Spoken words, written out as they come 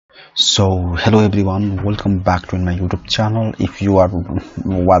So hello everyone, welcome back to my YouTube channel. If you are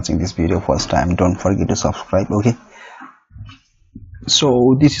watching this video first time, don't forget to subscribe. Okay,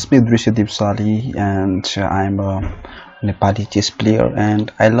 so this is me Drishadeep Sali, and I'm a Nepali chess player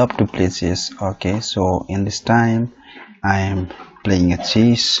and I love to play chess. Okay, so in this time I am playing a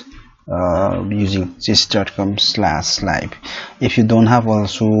chess using chess.com/live. If you don't have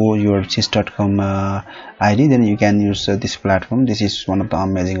also your chess.com ID, then you can use this platform. This is one of the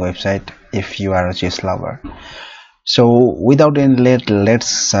amazing website if you are a chess lover. So without any late,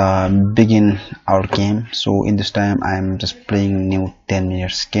 let's begin our game. So in this time I'm just playing new 10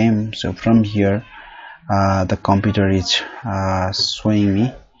 minutes game. So from here the computer is showing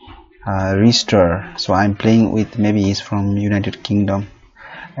me restore. So I'm playing with, maybe he's from United Kingdom.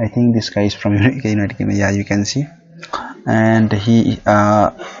 I think this guy is from United Kingdom. Yeah, you can see, and he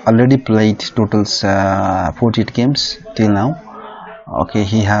already played totals 48 games till now. Okay,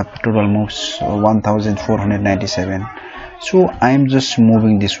 he have total moves 1497. So I'm just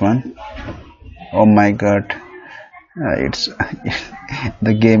moving this one. Oh my god, it's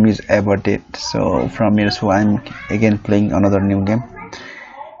the game is aborted. So from here, so I'm again playing another new game.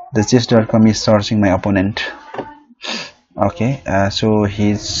 The chess.com is searching my opponent. Okay, so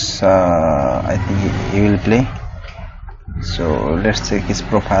he's I think he will play. So let's check his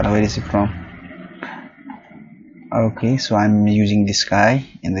profile. Where is he from? Okay, so I'm using this guy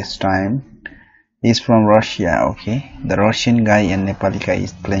in this time. He's from Russia. Okay, the Russian guy and Nepali guy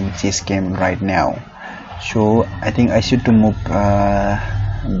is playing chess game right now. So I think I should to move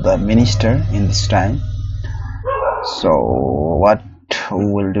the minister in this time. So what we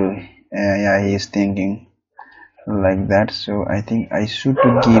will do? Yeah, he is thinking like that. So I think I should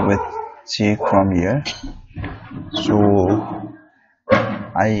to give a check from here. So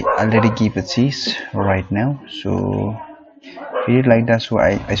I already give a cheese right now. So he like that. So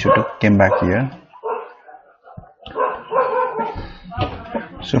I should to came back here.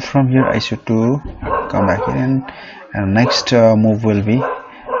 So from here I should to come back here, and next move will be,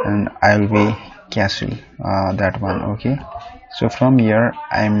 and I will be castle that one. Okay, so from here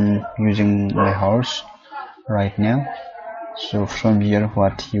I'm using my horse right now. So from here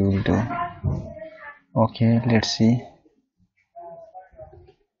what he will do? Okay, let's see.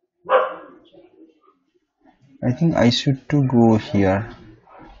 I think I should to go here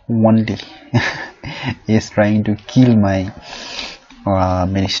only. He is trying to kill my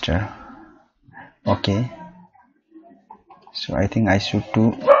minister. Okay, so I think I should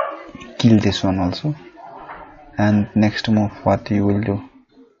to kill this one also, and next move what you will do,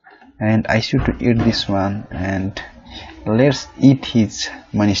 and I should to eat this one, and let's eat his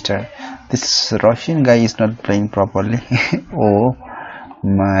minister. This Russian guy is not playing properly. Oh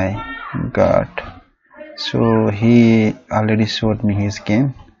my god, so he already showed me his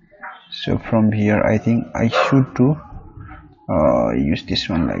game. So from here I think I should to use this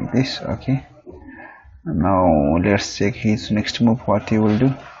one like this. Okay, now let's check his next move what he will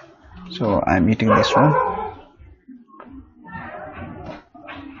do. So I'm eating this one.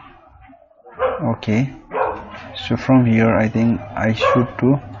 Okay, so from here I think I should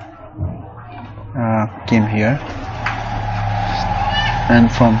to came here, and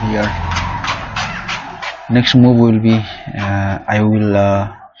from here next move will be I will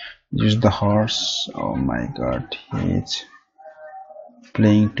use the horse. Oh my god, he's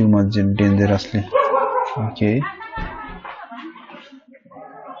playing too much dangerously. Okay,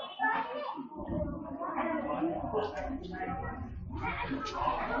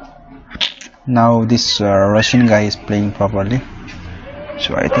 now this Russian guy is playing properly.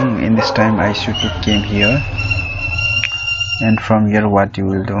 So I think in this time I should have came here, and from here what you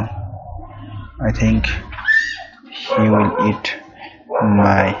will do? I think he will eat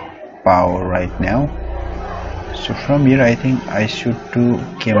my power right now. So from here I think I should to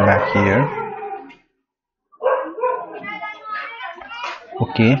came back here.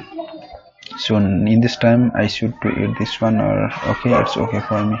 Okay, so in this time I should to eat this one, or okay, it's okay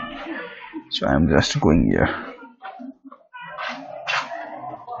for me. So I'm just going here.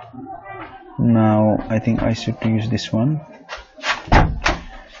 Now I think I should to use this one.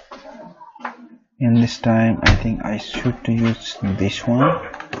 In this time I think I should to use this one.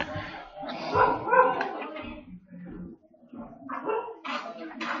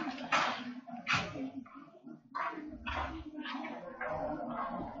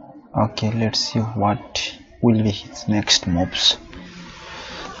 Okay, let's see what will be his next moves.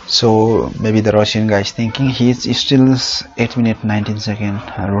 So maybe the Russian guy is thinking he's still 8 minutes 19 seconds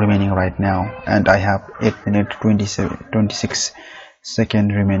remaining right now, and I have 8 minutes 26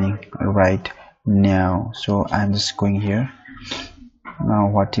 seconds remaining right now. So I'm just going here. Now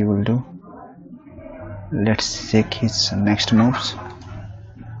what he will do, let's check his next moves.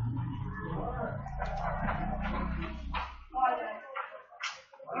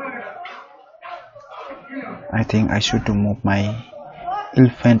 I think I should to move my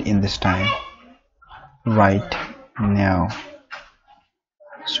elephant in this time right now.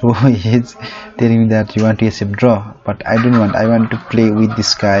 So he's telling me that you want to accept draw, but I don't want. I want to play with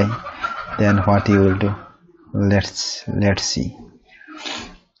this guy. Then what he will do, let's see.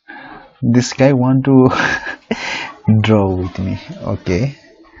 This guy want to draw with me. Okay,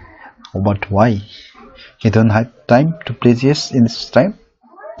 but why? He don't have time to play chess in this time,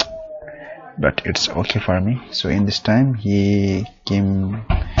 but it's okay for me. So in this time he came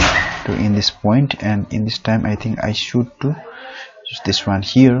to in this point, and in this time I think I should to use this one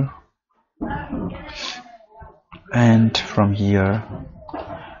here, and from here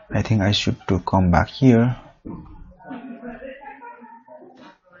I think I should to come back here.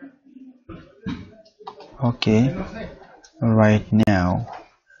 Okay, right now.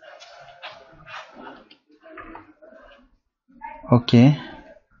 Okay,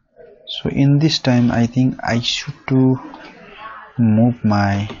 so in this time I think I should to move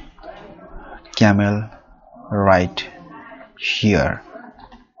my camel right here.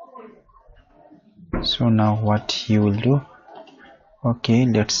 So now what he will do, okay,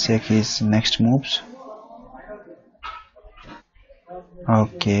 let's check his next moves.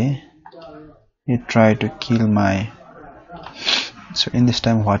 Okay, he try to kill my, so in this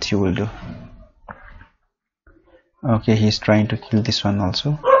time what he will do, okay, he's trying to kill this one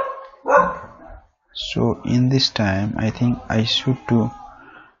also. So in this time I think I should to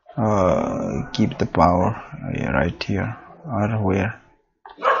keep the power right here, or where.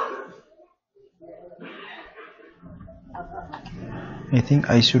 I think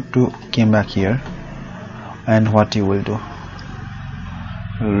I should to came back here, and what you will do,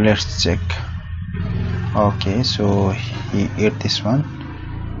 let's check. Okay, so he ate this one.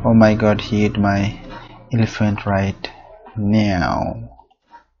 Oh my god, he ate my elephant right now.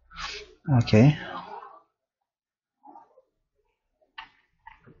 Okay,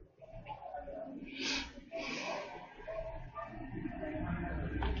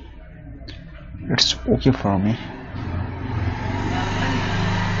 it's okay for me.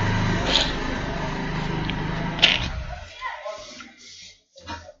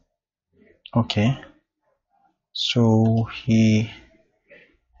 Okay, so he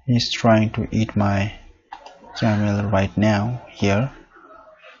is trying to eat my camel right now here.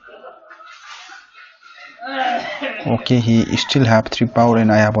 Okay, he still have 3 power and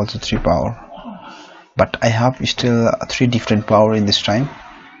I have also 3 power, but I have still 3 different power in this time.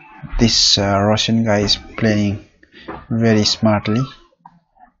 This Russian guy is playing very smartly.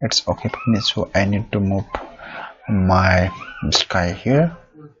 It's okay for me, so I need to move my sky here,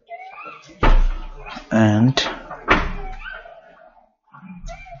 and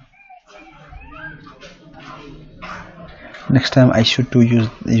next time I should to use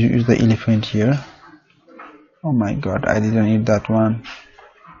the elephant here. Oh my god, I didn't need that one,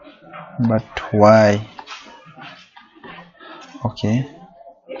 but why? Okay,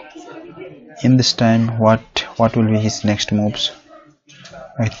 in this time what will be his next moves?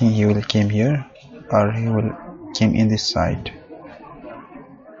 I think he will came here, or he will came in this side.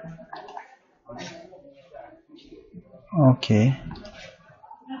 Okay,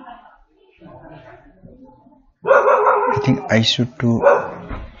 I think I should do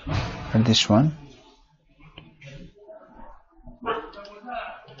this one,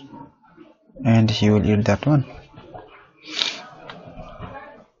 and he will eat that one.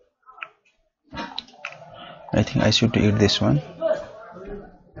 I think I should eat this one.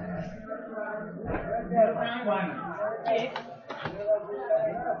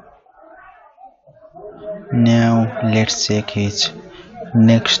 Now let's check his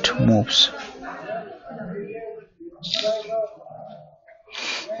next moves.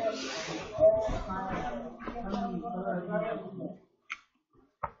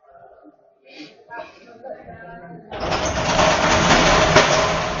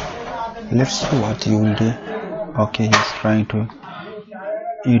 Let's see what he will do. Okay, he's trying to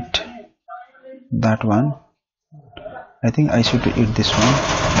eat that one. I think I should eat this one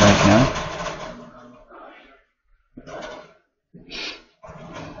right now.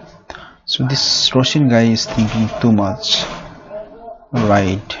 So this Russian guy is thinking too much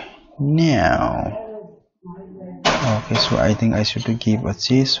right now. Okay, so I think I should give a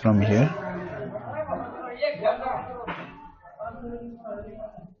chase from here.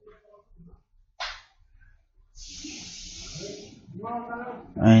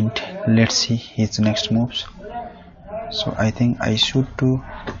 And let's see his next moves. So I think I should to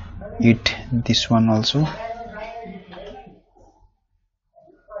eat this one also.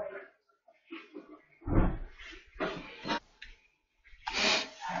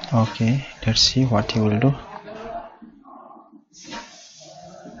 Okay, let's see what he will do.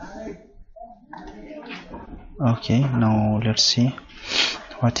 Okay, now let's see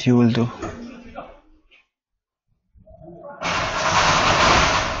what he will do.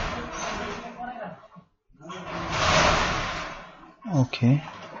 Okay.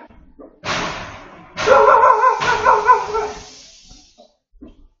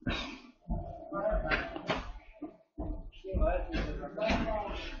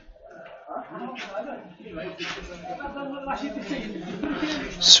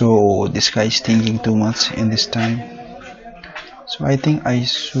 So this guy is thinking too much in this time. So I think I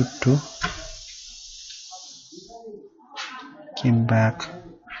should to came back.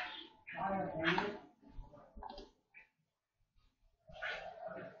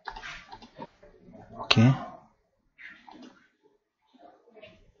 Okay.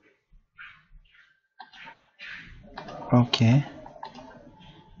 Okay.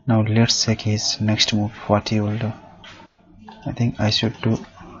 Now let's check his next move. What he will do. I think I should to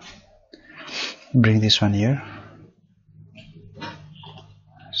bring this one here.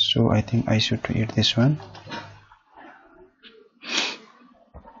 So I think I should to eat this one.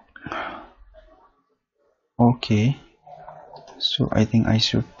 Okay. So I think I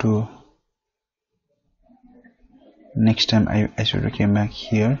should to next time I should have came back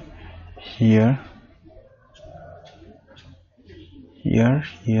here, here,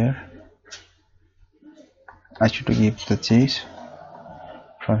 here. I should give the chase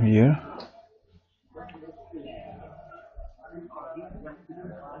from here.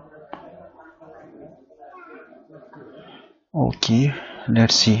 Okay,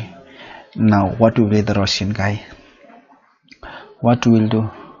 let's see now what will be the Russian guy. What will do?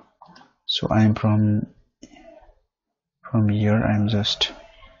 So I'm from here. I'm just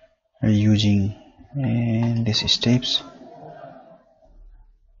using these steps.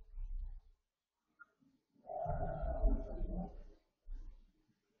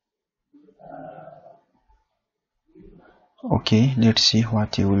 Okay, let's see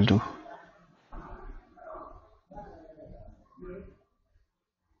what he will do.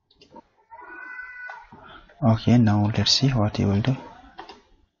 Okay, now let's see what he will do.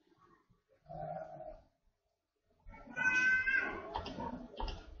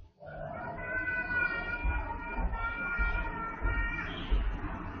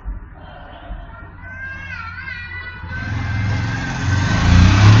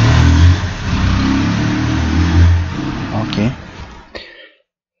 Okay,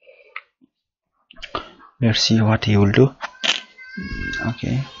 let's see what he will do.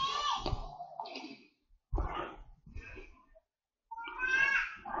 Okay,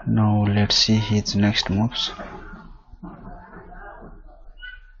 now let's see his next moves.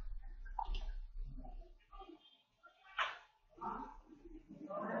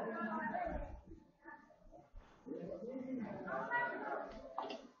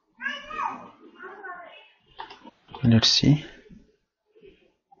 Let's see.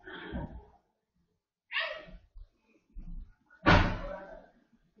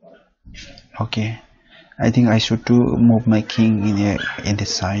 Okay, I think I should to move my king in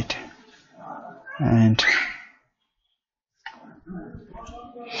this side, and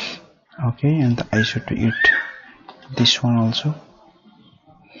okay, and I should to eat this one also.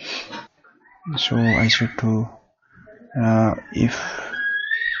 So I should to if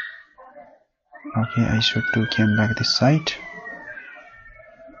okay, I should to came back this side.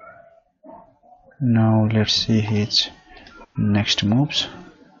 Now let's see his next moves.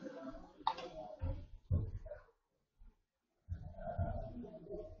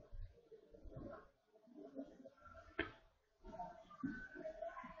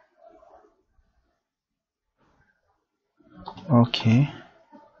 Okay,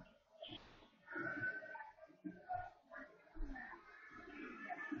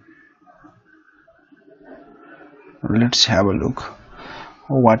 let's have a look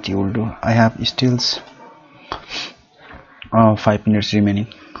what you will do. I have still 5 minutes remaining.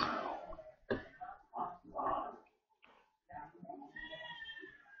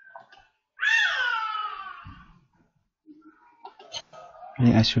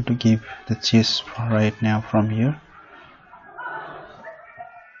 I should to give the chess right now from here.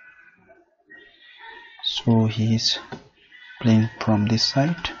 So he is playing from this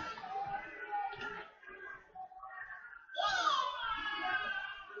side.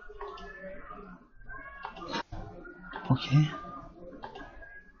 Okay,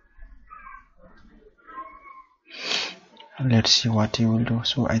 Let's see what he will do.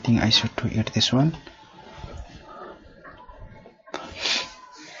 So I think I should to eat this one,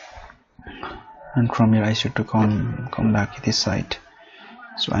 and from here I should to come back this side.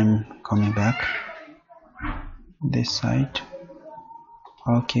 So I'm coming back this side.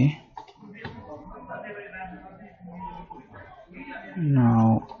 Okay,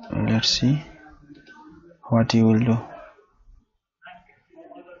 now let's see what he will do.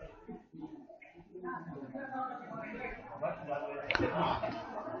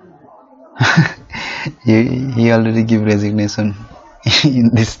 He already give resignation in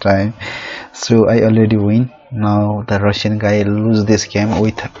this time, so I already win. Now the Russian guy lose this game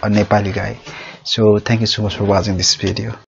with a Nepali guy. So thank you so much for watching this video.